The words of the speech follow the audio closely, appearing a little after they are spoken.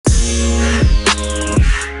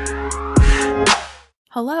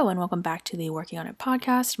Hello and welcome back to the Working on It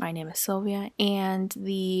podcast. My name is Sylvia, and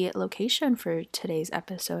the location for today's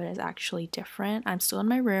episode is actually different. I'm still in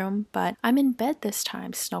my room, but I'm in bed this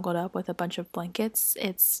time, snuggled up with a bunch of blankets.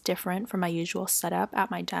 It's different from my usual setup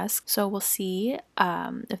at my desk, so we'll see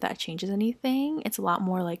if that changes anything. It's a lot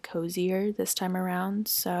more like cozier this time around.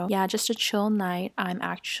 So yeah, just a chill night. I'm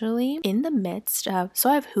actually in the midst of, so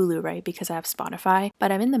I have Hulu, right, because I have Spotify,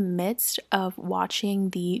 but I'm in the midst of watching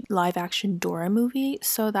the live action Dora movie.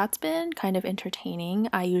 So that's been kind of entertaining.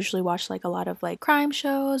 I usually watch like a lot of like crime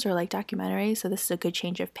shows or like documentaries, so this is a good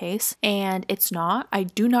change of pace. And I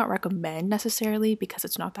do not recommend necessarily because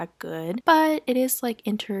it's not that good, but it is like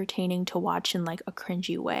entertaining to watch in like a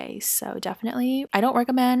cringy way. So definitely, I don't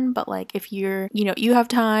recommend, but like if you have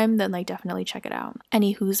time, then like definitely check it out.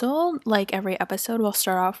 Any hoozle, like every episode, we'll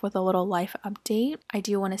start off with a little life update. I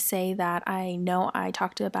do want to say that I know I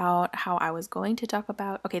talked about how I was going to talk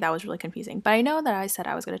about, okay, that was really confusing, but I know that I said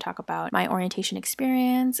I was going to talk about my orientation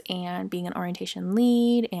experience and being an orientation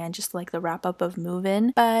lead and just like the wrap up of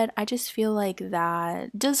move-in, but I just feel like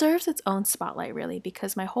that deserves its own spotlight really,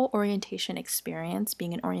 because my whole orientation experience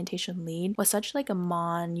being an orientation lead was such like a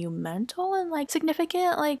monumental and like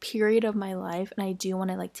significant like period of my life, and I do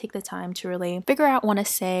want to like take the time to really figure out what to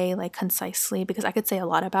say like concisely, because I could say a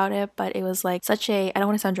lot about it, but it was like such a, I don't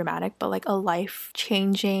want to sound dramatic, but like a life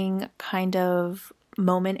changing kind of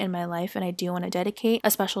moment in my life, and I do want to dedicate a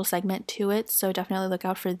special segment to it, so definitely look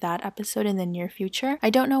out for that episode in the near future. I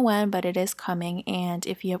don't know when, but it is coming, and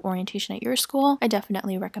if you have orientation at your school, I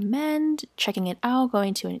definitely recommend checking it out,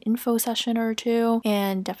 going to an info session or two,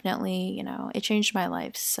 and definitely, it changed my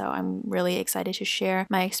life, so I'm really excited to share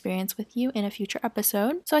my experience with you in a future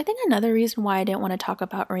episode. So I think another reason why I didn't want to talk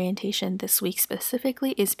about orientation this week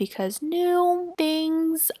specifically is because new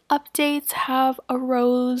things, updates have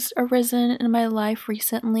arisen in my life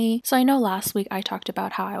recently. So I know last week I talked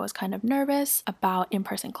about how I was kind of nervous about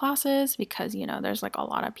in-person classes because, there's like a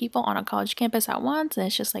lot of people on a college campus at once, and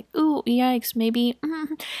it's just like, ooh, yikes, maybe,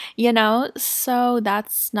 so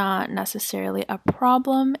that's not necessarily a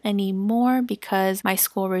problem anymore because my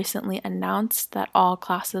school recently announced that all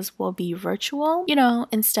classes will be virtual,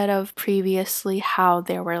 instead of previously how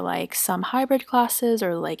there were like some hybrid classes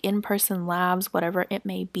or like in-person labs, whatever it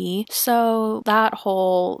may be. So that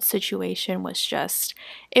whole situation was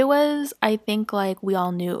I think like we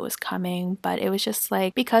all knew it was coming, but it was just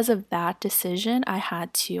like because of that decision, I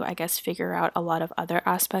had to, I guess, figure out a lot of other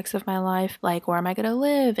aspects of my life, like where am I going to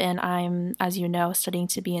live? And I'm, as you know, studying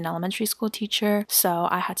to be an elementary school teacher. So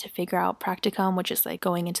I had to figure out practicum, which is like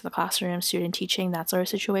going into the classroom, student teaching, that sort of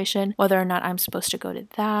situation, whether or not I'm supposed to go to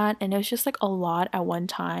that. And it was just like a lot at one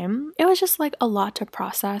time. It was just like a lot to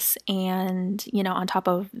process. And, on top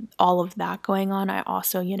of all of that going on, I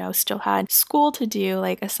also, still had school to do,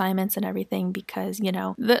 like assignments and everything, because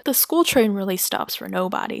the school train really stops for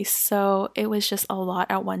nobody. So it was just a lot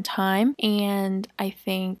at one time, and I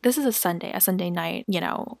think this is a Sunday night,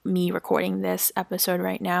 me recording this episode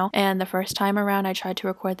right now, and the first time around I tried to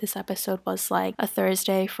record this episode was like a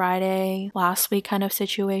Thursday, Friday last week kind of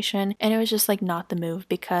situation, and it was just like not the move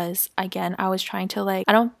because again I was trying to I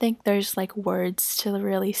don't think there's like words to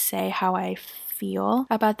really say how I feel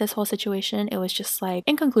about this whole situation. It was just like,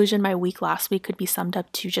 in conclusion, my week last week could be summed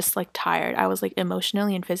up to just like tired. I was like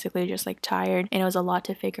emotionally and physically just like tired, and it was a lot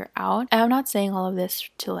to figure out. And I'm not saying all of this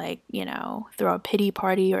to throw a pity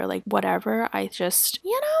party or like whatever. I just,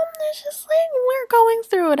 it's just like we're going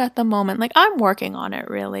through it at the moment. Like I'm working on it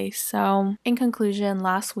really. So in conclusion,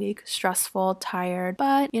 last week, stressful, tired,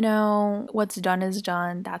 but what's done is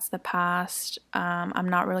done. That's the past. I'm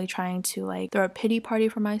not really trying to like throw a pity party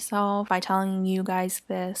for myself by telling you guys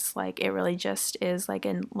this. Like it really just is like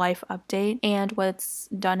a life update, and what's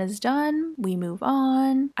done is done. We move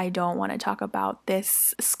on. I don't want to talk about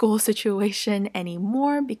this school situation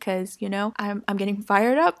anymore because I'm getting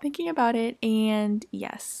fired up thinking about it. And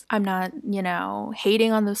yes, I'm not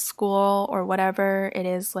hating on the school or whatever. It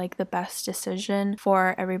is like the best decision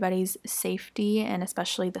for everybody's safety and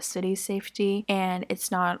especially the city's safety, and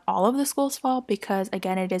it's not all of the school's fault because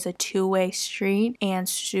again it is a two-way street, and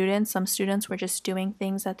some students were just doing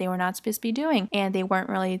things that they were not supposed to be doing, and they weren't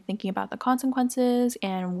really thinking about the consequences,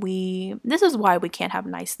 and this is why we can't have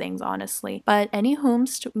nice things, honestly. But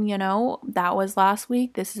that was last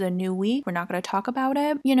week. This is a new week. We're not going to talk about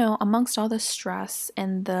it. Amongst all the stress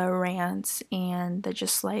and the rants and the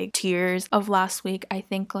just like tears of last week, I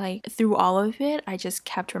think like through all of it, I just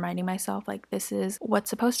kept reminding myself like this is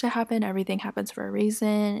what's supposed to happen. Everything happens for a reason,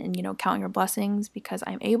 and count your blessings because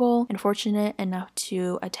I'm able and fortunate enough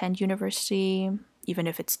to attend university even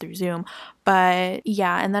if it's through Zoom. But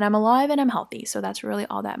yeah, and then I'm alive and I'm healthy. So that's really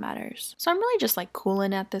all that matters. So I'm really just like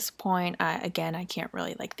cooling at this point. Again, I can't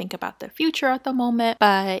really like think about the future at the moment.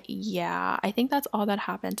 But yeah, I think that's all that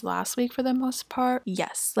happened last week for the most part.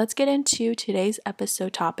 Yes, let's get into today's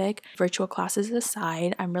episode topic. Virtual classes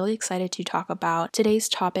aside, I'm really excited to talk about today's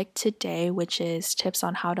topic today, which is tips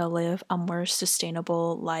on how to live a more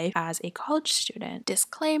sustainable life as a college student.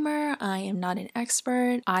 Disclaimer, I am not an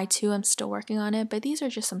expert. I too am still working on it, but these are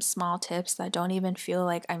just some small tips that don't even feel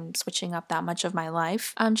like I'm switching up that much of my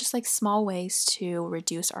life. Just like small ways to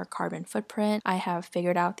reduce our carbon footprint. I have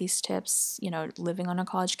figured out these tips, living on a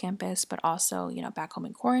college campus, but also, back home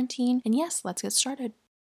in quarantine. And yes, let's get started.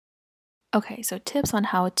 Okay, so tips on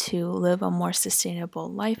how to live a more sustainable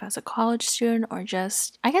life as a college student, or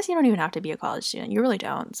just, I guess you don't even have to be a college student. You really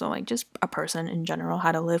don't. So, like, just a person in general,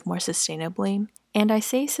 how to live more sustainably. And I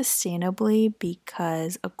say sustainably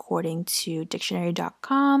because according to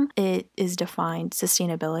dictionary.com,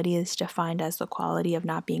 sustainability is defined as the quality of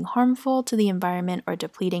not being harmful to the environment or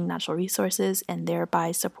depleting natural resources and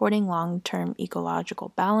thereby supporting long-term ecological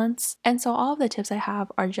balance. And so all of the tips I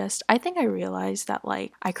have are just, I think I realized that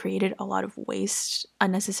like I created a lot of waste,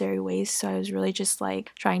 unnecessary waste. So I was really just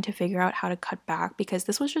like trying to figure out how to cut back because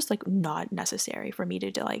this was just like not necessary for me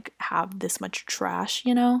to like have this much trash,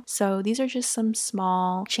 So these are just some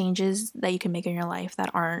small changes that you can make in your life that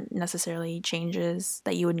aren't necessarily changes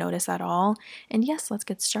that you would notice at all. And yes, let's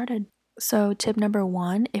get started. So tip number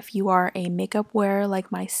 1, if you are a makeup wearer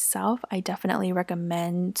like myself, I definitely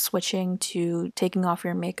recommend switching to taking off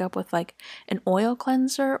your makeup with like an oil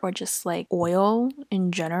cleanser or just like oil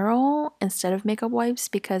in general instead of makeup wipes,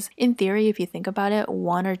 because in theory, if you think about it,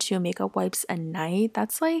 1 or 2 makeup wipes a night,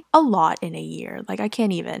 that's like a lot in a year. Like I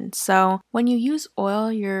can't even. So when you use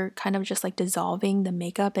oil, you're kind of just like dissolving the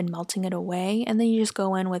makeup and melting it away, and then you just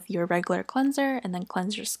go in with your regular cleanser and then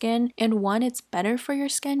cleanse your skin. And 1, it's better for your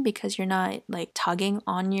skin because you're not like tugging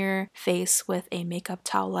on your face with a makeup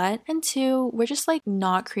towelette, and 2, we're just like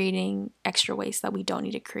not creating extra waste that we don't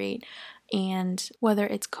need to create. And whether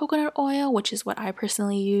it's coconut oil, which is what I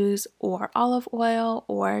personally use, or olive oil,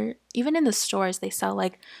 or even in the stores, they sell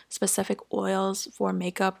like specific oils for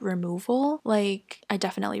makeup removal. Like, I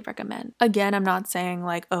definitely recommend. Again, I'm not saying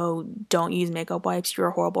like, oh, don't use makeup wipes, you're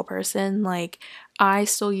a horrible person. Like, I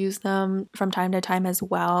still use them from time to time as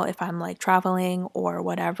well if I'm like traveling or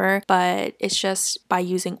whatever. But it's just by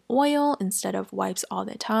using oil instead of wipes all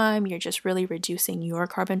the time, you're just really reducing your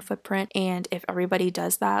carbon footprint. And if everybody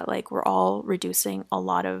does that, like we're all reducing a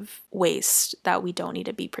lot of waste that we don't need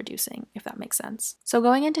to be producing, if that makes sense. So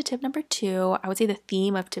going into tip number 2, I would say the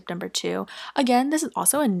theme of tip number 2, again, this is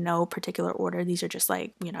also in no particular order. These are just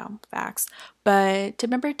like, facts. But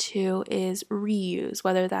tip number 2 is reuse,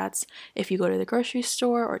 whether that's if you go to the grocery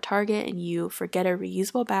store or Target and you forget a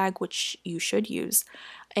reusable bag, which you should use,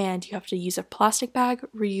 and you have to use a plastic bag,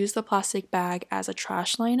 reuse the plastic bag as a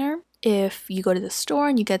trash liner. If you go to the store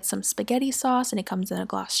and you get some spaghetti sauce and it comes in a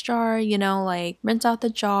glass jar, like rinse out the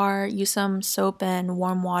jar, use some soap and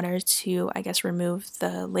warm water to, I guess, remove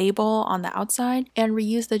the label on the outside, and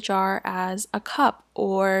reuse the jar as a cup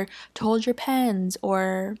or to hold your pens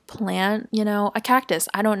or plant, a cactus.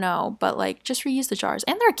 I don't know, but like just reuse the jars.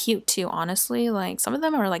 And they're cute too, honestly. Like some of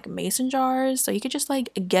them are like mason jars, so you could just like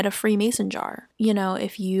get a free mason jar.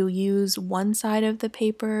 If you use one side of the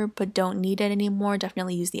paper but don't need it anymore,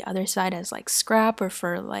 definitely use the other side as like scrap or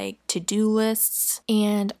for like to-do lists.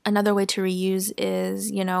 And another way to reuse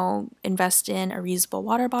is, invest in a reusable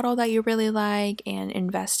water bottle that you really like, and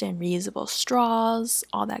invest in reusable straws,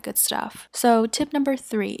 all that good stuff. So tip number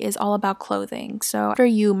 3 is all about clothing. So after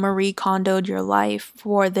you Marie Kondoed your life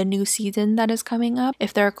for the new season that is coming up,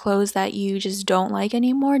 if there are clothes that you just don't like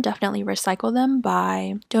anymore, definitely recycle them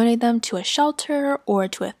by donate them to a shelter or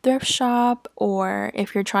to a thrift shop, or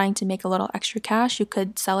if you're trying to make a little extra cash, you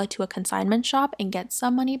could sell it to a consignment shop and get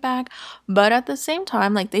some money back. But at the same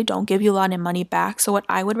time, like they don't give you a lot of money back. So what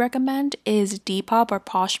I would recommend is Depop or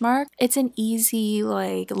Poshmark. It's an easy,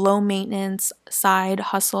 like low maintenance side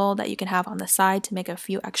hustle that you can have on the side to make a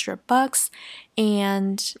few extra bucks.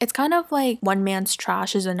 And it's kind of like one man's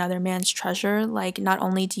trash is another man's treasure. Like not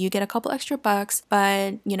only do you get a couple extra bucks,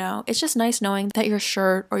 but it's just nice knowing that your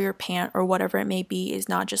shirt or your pant or whatever it may be is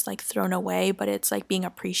not just like thrown away, but it's like being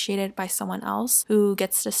appreciated by someone else who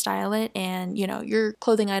gets to style it, and your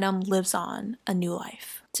clothing item lives on a new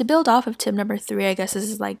life. To build off of tip number 3, I guess this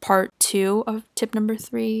is like part 2 of tip number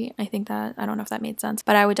 3. I don't know if that made sense,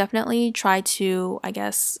 but I would definitely try to, I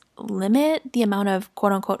guess, limit the amount of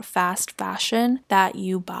quote unquote fast fashion that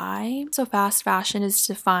you buy. So fast fashion is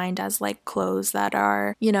defined as like clothes that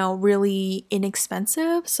are, really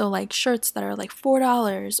inexpensive. So like shirts that are like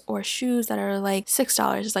 $4 or shoes that are like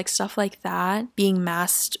 $6, like stuff like that being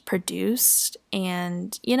mass produced.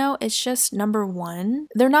 And, it's just number one,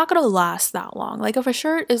 they're not going to last that long. Like if a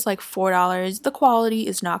shirt is like $4, the quality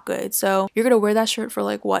is not good. So you're going to wear that shirt for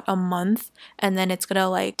like a month, and then it's going to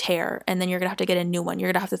like tear, and then you're going to have to get a new one. You're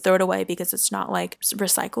going to have to throw it away because it's not like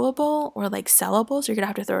recyclable or like sellable. So you're going to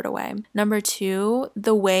have to throw it away. Number two,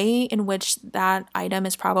 the way in which that item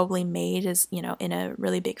is probably made is, in a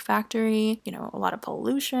really big factory, a lot of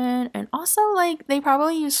pollution. And also like they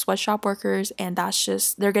probably use sweatshop workers, and that's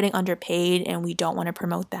just, they're getting underpaid, and we don't want to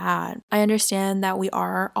promote that. I understand that we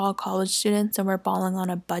are all college students and we're balling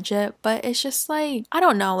on a budget, but it's just like, I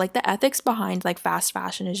don't know, like the ethics behind like fast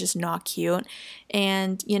fashion is just not cute.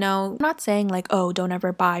 And, I'm not saying like, oh, don't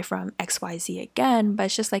ever buy from XYZ again, but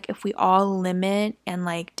it's just like if we all limit and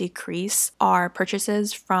like decrease our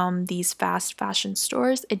purchases from these fast fashion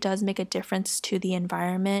stores, it does make a difference to the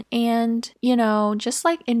environment. And, just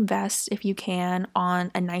like invest if you can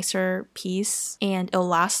on a nicer piece and it'll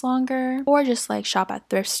last longer, or just like shop at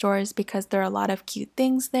thrift stores because there are a lot of cute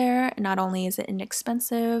things there. Not only is it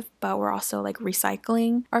inexpensive, but we're also like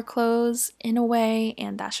recycling our clothes in a way,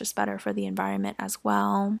 and that's just better for the environment as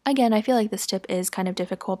well. Again, I feel like this tip is kind of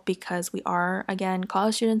difficult because we are, again,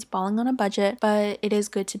 college students balling on a budget, but it is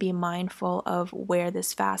good to be mindful of where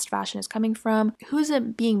this fast fashion is coming from. Who's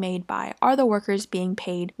it being made by? Are the workers being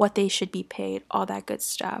paid what they should be paid? All that good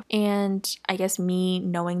stuff. And I guess me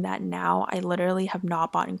knowing that now, I literally have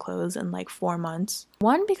not bought in clothes in like 4 months.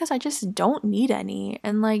 One, because I just don't need any,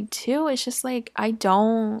 and like two, it's just like I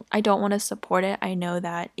don't want to support it. I know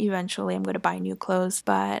that eventually I'm going to buy new clothes,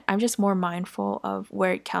 but I'm just more mindful of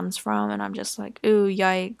where it comes from, and I'm just like, ooh,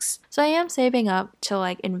 yikes. So I am saving up to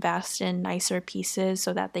like invest in nicer pieces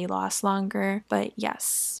so that they last longer. But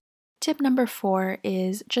yes. Tip number 4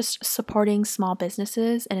 is just supporting small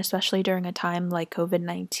businesses, and especially during a time like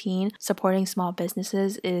COVID-19, supporting small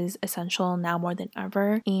businesses is essential now more than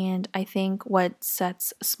ever. And I think what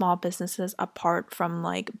sets small businesses apart from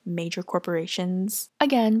like major corporations,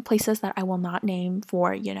 again, places that I will not name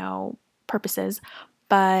for, purposes,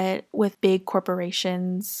 but with big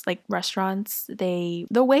corporations like restaurants, the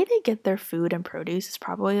way they get their food and produce is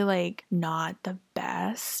probably like not the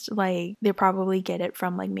best. Like they probably get it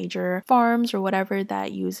from like major farms or whatever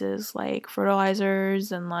that uses like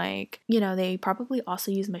fertilizers, and like, they probably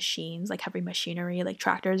also use machines like heavy machinery like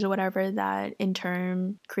tractors or whatever that in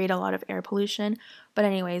turn create a lot of air pollution. But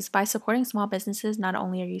anyways, by supporting small businesses, not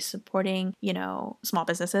only are you supporting, small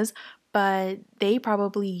businesses, but they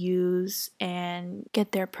probably use and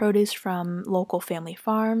get their produce from local family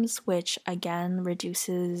farms, which again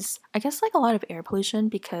reduces, I guess, like a lot of air pollution,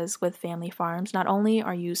 because with family farms, not only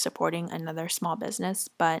are you supporting another small business,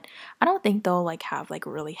 but I don't think they'll like have like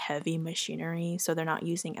really heavy machinery, so they're not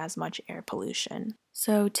using as much air pollution.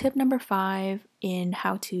 So tip number 5 in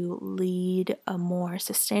how to lead a more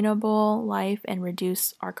sustainable life and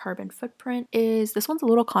reduce our carbon footprint is, this one's a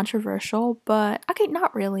little controversial, but okay,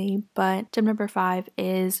 not really, but tip number 5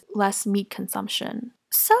 is less meat consumption.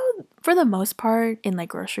 So for the most part in like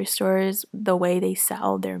grocery stores, the way they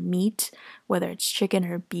sell their meat, whether it's chicken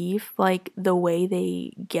or beef, like the way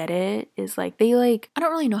they get it is like they like, I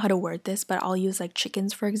don't really know how to word this, but I'll use like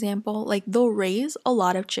chickens for example. Like they'll raise a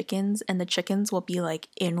lot of chickens and the chickens will be like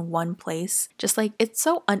in one place. Just like it's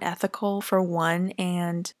so unethical for one,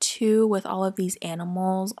 and two, with all of these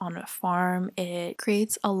animals on a farm, it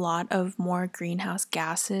creates a lot of more greenhouse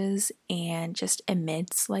gases and just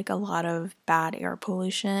emits like a lot of bad air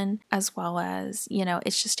pollution, as well as,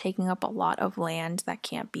 it's just taking up a lot of land that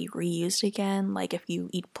can't be reused again. Like if you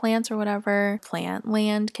eat plants or whatever, plant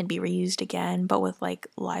land can be reused again, but with like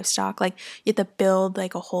livestock, like you have to build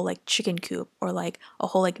like a whole like chicken coop or like a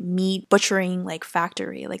whole like meat butchering like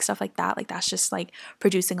factory, like stuff like that. Like that's just like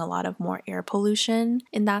producing a lot of more air pollution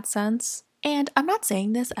in that sense. And I'm not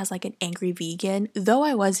saying this as like an angry vegan, though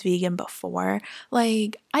I was vegan before.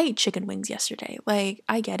 Like I ate chicken wings yesterday. Like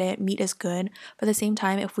I get it, meat is good, but at the same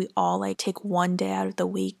time, if we all like take one day out of the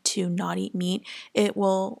week to not eat meat, it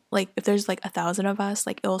will, like if there's like 1,000 of us,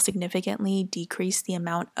 like it will significantly decrease the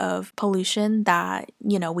amount of pollution that,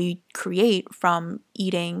 we create from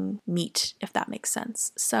eating meat, if that makes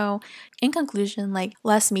sense. So in conclusion, like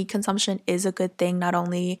less meat consumption is a good thing, not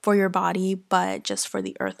only for your body, but just for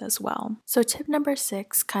the earth as well. So tip number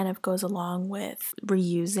 6 kind of goes along with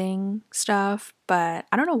reusing stuff, but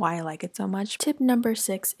I don't know why I like it so much. Tip number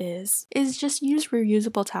 6 is just use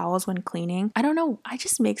reusable towels when cleaning. I don't know, it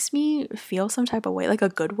just makes me feel some type of way, like a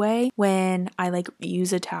good way, when I like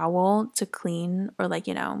use a towel to clean or like,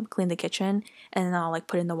 clean the kitchen, and then I'll like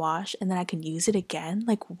put it in the wash and then I can use it again.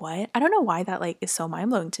 Like what? I don't know why that like is so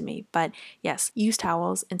mind-blowing to me, but yes, use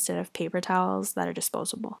towels instead of paper towels that are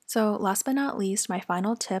disposable. So last but not least, my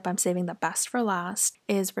final tip, I'm saving the best for last,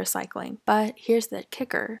 is recycling. But here's the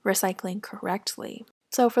kicker: recycling correctly.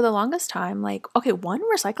 So for the longest time, like, okay, one,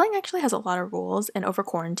 recycling actually has a lot of rules, and over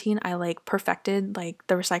quarantine, I like perfected like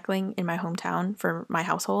the recycling in my hometown for my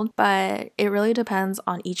household, but it really depends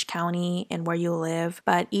on each county and where you live.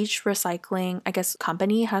 But each recycling, I guess,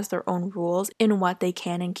 company has their own rules in what they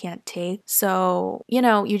can and can't take. So,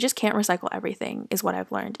 you just can't recycle everything is what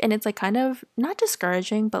I've learned. And it's like kind of not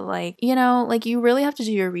discouraging, but like, like you really have to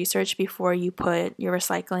do your research before you put your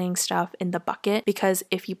recycling stuff in the bucket, because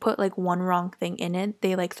if you put like one wrong thing in it,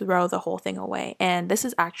 they like throw the whole thing away. And this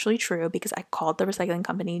is actually true because I called the recycling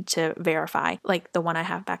company to verify, like the one I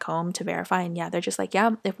have back home, to verify. And yeah, they're just like, yeah,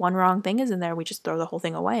 if one wrong thing is in there, we just throw the whole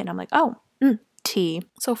thing away. And I'm like, oh, tea.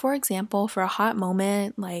 So for example, for a hot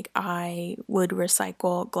moment, like I would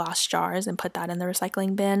recycle glass jars and put that in the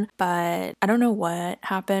recycling bin, but I don't know what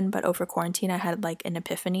happened, but over quarantine I had like an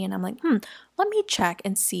epiphany and I'm like, let me check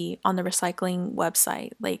and see on the recycling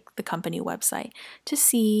website, like the company website, to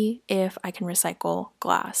see if I can recycle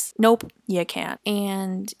glass. Nope, you can't.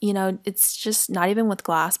 And it's just not even with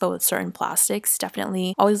glass, but with certain plastics.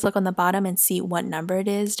 Definitely always look on the bottom and see what number it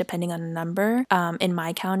is, depending on the number. In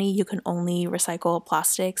my county, you can only recycle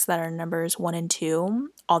plastics that are numbers 1 and 2.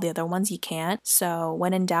 All the other ones you can't. So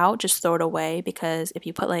when in doubt, just throw it away, because if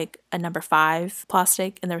you put like a number 5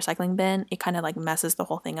 plastic in the recycling bin, it kind of like messes the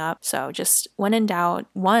whole thing up. So just when in doubt,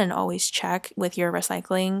 one, always check with your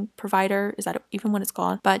recycling provider. Is that even what it's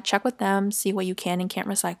called? But check with them, see what you can and can't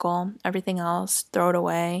recycle. Everything else, throw it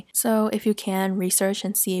away. So if you can, research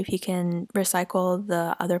and see if you can recycle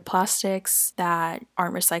the other plastics that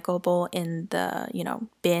aren't recyclable in the,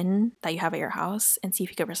 bin that you have at your house, and see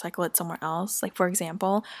if you could recycle it somewhere else. Like for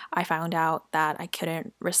example, I found out that I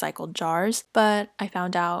couldn't recycle jars, but I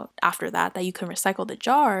found out after that you can recycle the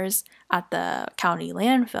jars at the county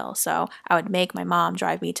landfill. So I would make my mom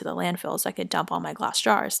drive me to the landfill so I could dump all my glass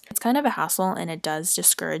jars. It's kind of a hassle and it does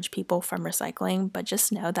discourage people from recycling, but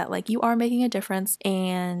just know that like you are making a difference,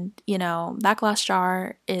 and that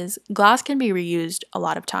glass can be reused a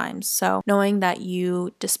lot of times. So knowing that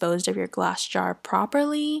you disposed of your glass jar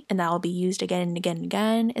properly and that will be used again and again and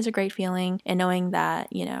again is a great feeling. And knowing that,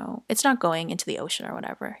 it's not going into the ocean or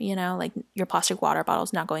whatever, like your plastic water bottle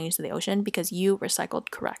is not going into the ocean because you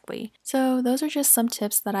recycled correctly. So those are just some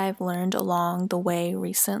tips that I've learned along the way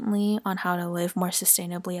recently on how to live more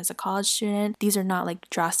sustainably as a college student. These are not like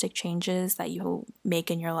drastic changes that you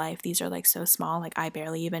make in your life. These are like so small, like I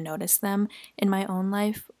barely even notice them in my own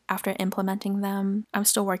life after implementing them. I'm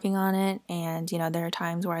still working on it, and there are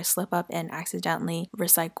times where I slip up and accidentally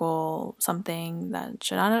recycle something that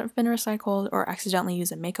should not have been recycled, or accidentally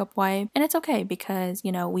use a makeup wipe, and it's okay because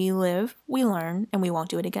we live, we learn, and we won't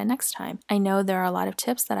do it again next time. I know there are a lot of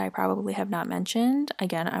tips that I probably have not mentioned.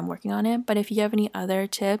 Again, I'm working on it, but if you have any other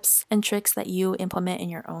tips and tricks that you implement in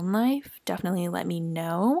your own life, definitely let me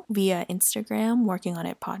know via Instagram, Working On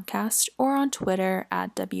It Podcast, or on Twitter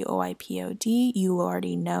at WOIPOD. You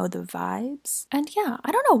already know the vibes. And yeah,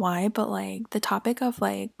 I don't know why, but like the topic of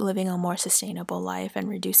like living a more sustainable life and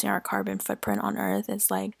reducing our carbon footprint on Earth is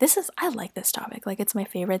like, I like this topic. Like it's my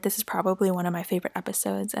favorite. This is probably one of my favorite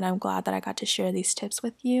episodes, and I'm glad that I got to share these tips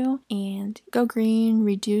with you. And go green,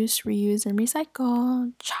 reduce, reuse, and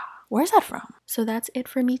recycle. Ciao. Where's that from? So that's it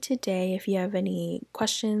for me today. If you have any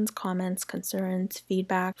questions, comments, concerns,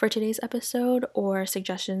 feedback for today's episode, or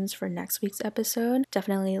suggestions for next week's episode,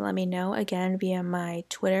 definitely let me know again via my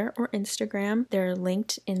Twitter or Instagram. They're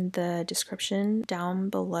linked in the description down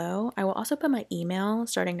below. I will also put my email,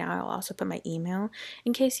 starting now, I'll also put my email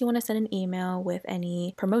in case you want to send an email with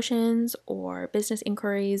any promotions or business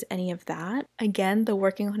inquiries, any of that. Again, the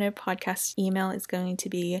Working On It podcast email is going to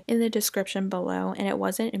be in the description below, and it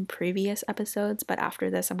wasn't in previous episodes, but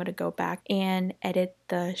after this I'm going to go back and edit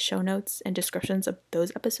the show notes and descriptions of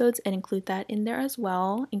those episodes and include that in there as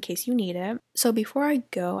well in case you need it. So before I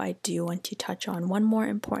go, I do want to touch on one more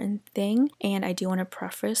important thing, and I do want to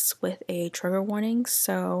preface with a trigger warning.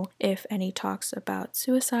 So if any talks about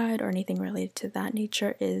suicide or anything related to that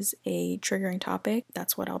nature is a triggering topic,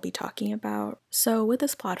 that's what I'll be talking about. So with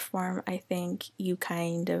this platform, I think you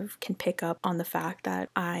kind of can pick up on the fact that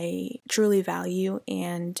I truly value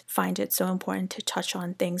and find it so important to touch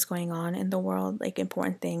on things going on in the world, like important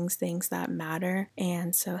important things that matter.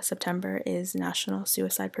 And so September is National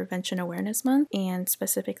Suicide Prevention Awareness Month, and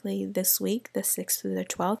specifically this week, the 6th through the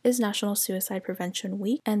 12th, is National Suicide Prevention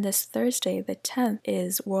Week, and this Thursday, the 10th,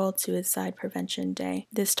 is World Suicide Prevention Day.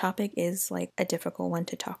 This topic is like a difficult one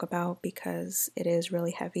to talk about because it is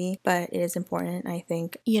really heavy, but it is important. I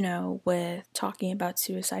think, with talking about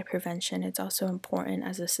suicide prevention, it's also important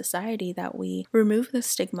as a society that we remove the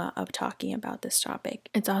stigma of talking about this topic.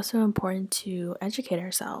 It's also important to educate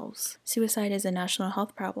ourselves. Suicide is a national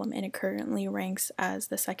health problem, and it currently ranks as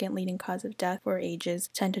the second leading cause of death for ages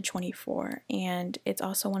 10 to 24, and it's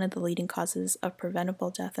also one of the leading causes of preventable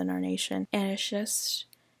death in our nation. And it's just,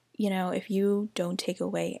 if you don't take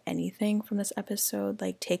away anything from this episode,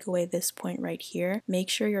 like take away this point right here, make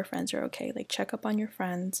sure your friends are okay. Like check up on your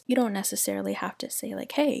friends. You don't necessarily have to say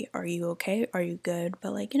like, hey, are you okay? Are you good?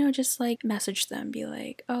 But like, just like message them, be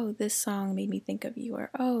like, oh, this song made me think of you,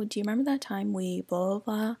 or oh, do you remember that time we blah, blah,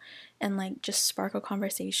 blah? And like just spark a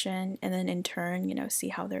conversation, and then in turn, see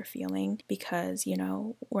how they're feeling, because,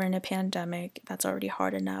 we're in a pandemic that's already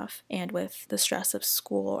hard enough. And with the stress of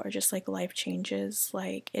school or just like life changes,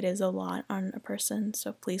 like it is a lot on a person.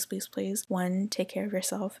 So please, please, please, one, take care of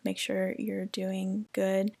yourself, make sure you're doing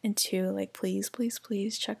good. And two, like please, please,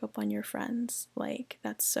 please check up on your friends. Like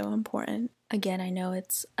that's so important. Again, I know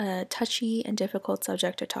it's a touchy and difficult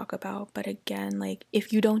subject to talk about, but again, like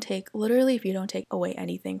if you don't take away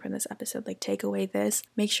anything from this episode, like take away this,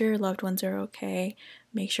 make sure your loved ones are okay,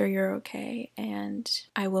 make sure you're okay. And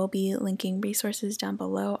I will be linking resources down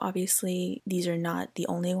below. Obviously, these are not the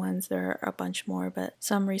only ones, there are a bunch more, but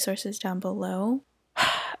some resources down below.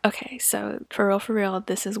 Okay, so for real,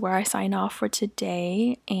 this is where I sign off for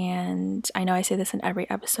today. And I know I say this in every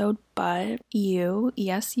episode, but you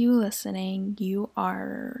listening, you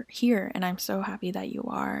are here, and I'm so happy that you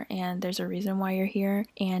are, and there's a reason why you're here.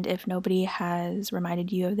 And if nobody has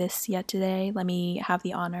reminded you of this yet today, let me have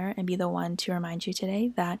the honor and be the one to remind you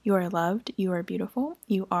today that you are loved, you are beautiful,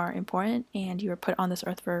 you are important, and you are put on this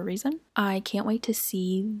earth for a reason. I can't wait to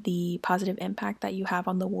see the positive impact that you have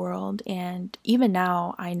on the world. And even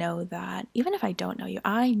now, I know that even if I don't know you,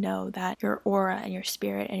 I know that your aura and your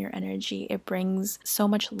spirit and your energy, it brings so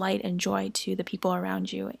much light and joy to the people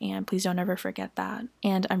around you, and please don't ever forget that.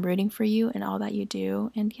 And I'm rooting for you in all that you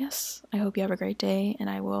do. And yes, I hope you have a great day, and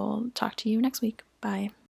I will talk to you next week.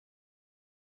 Bye.